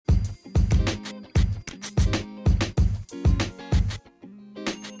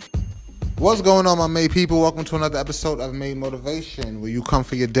What's going on, my Made people? Welcome to another episode of Made Motivation, where you come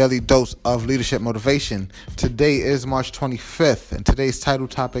for your daily dose of leadership motivation. Today is March 25th, and today's title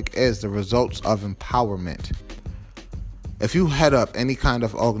topic is the results of empowerment. If you head up any kind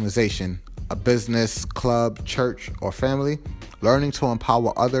of organization, a business, club, church, or family, learning to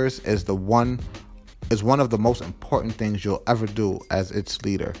empower others is one of the most important things you'll ever do as its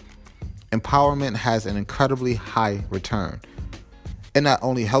leader. Empowerment has an incredibly high return. It not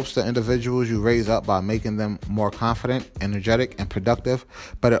only helps the individuals you raise up by making them more confident, energetic, and productive,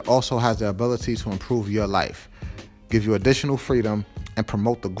 but it also has the ability to improve your life, give you additional freedom, and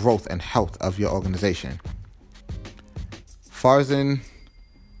promote the growth and health of your organization. Farzan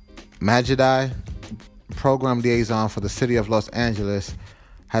Majidi, program liaison for the city of Los Angeles,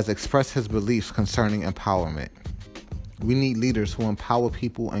 has expressed his beliefs concerning empowerment. We need leaders who empower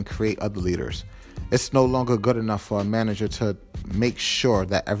people and create other leaders. It's no longer good enough for a manager to make sure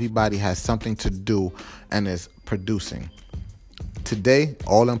that everybody has something to do and is producing. Today,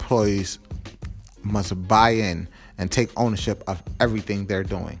 all employees must buy in and take ownership of everything they're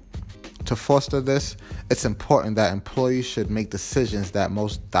doing. To foster this, it's important that employees should make decisions that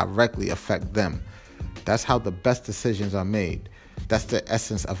most directly affect them. That's how the best decisions are made. That's the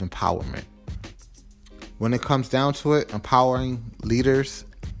essence of empowerment. When it comes down to it, empowering leaders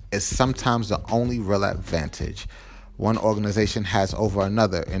is sometimes the only real advantage one organization has over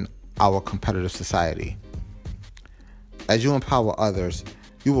another in our competitive society. As you empower others,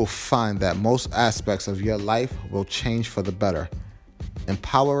 you will find that most aspects of your life will change for the better.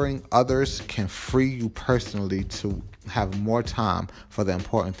 Empowering others can free you personally to have more time for the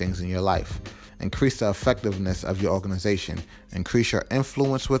important things in your life, increase the effectiveness of your organization, increase your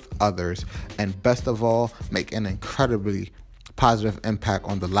influence with others, and best of all, make an incredibly positive impact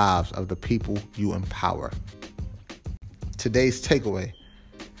on the lives of the people you empower. Today's takeaway: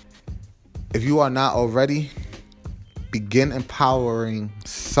 if you are not already, begin empowering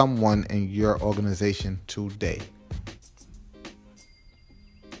someone in your organization today.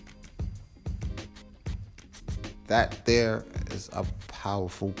 That there is a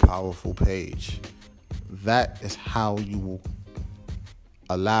powerful page. That is how you will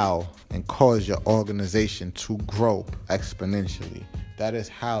allow and cause your organization to grow exponentially. That is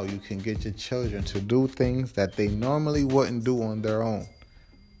how you can get your children to do things that they normally wouldn't do on their own.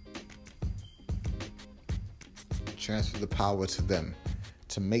 Transfer the power to them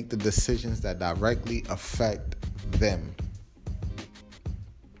to make the decisions that directly affect them.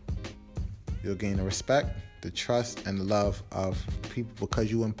 You'll gain the respect, the trust, and the love of people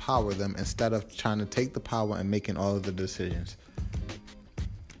because you empower them instead of trying to take the power and making all of the decisions.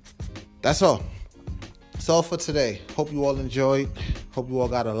 That's all. That's all for today. Hope you all enjoyed. Hope you all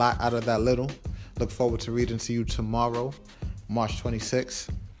got a lot out of that little. Look forward to reading to you tomorrow, March 26th.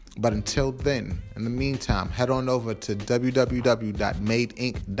 But until then, in the meantime, head on over to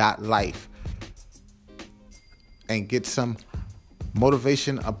www.madeinc.life and get some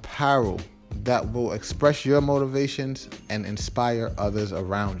motivation apparel that will express your motivations and inspire others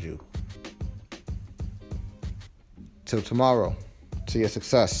around you. Till tomorrow, to your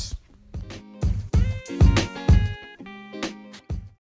success.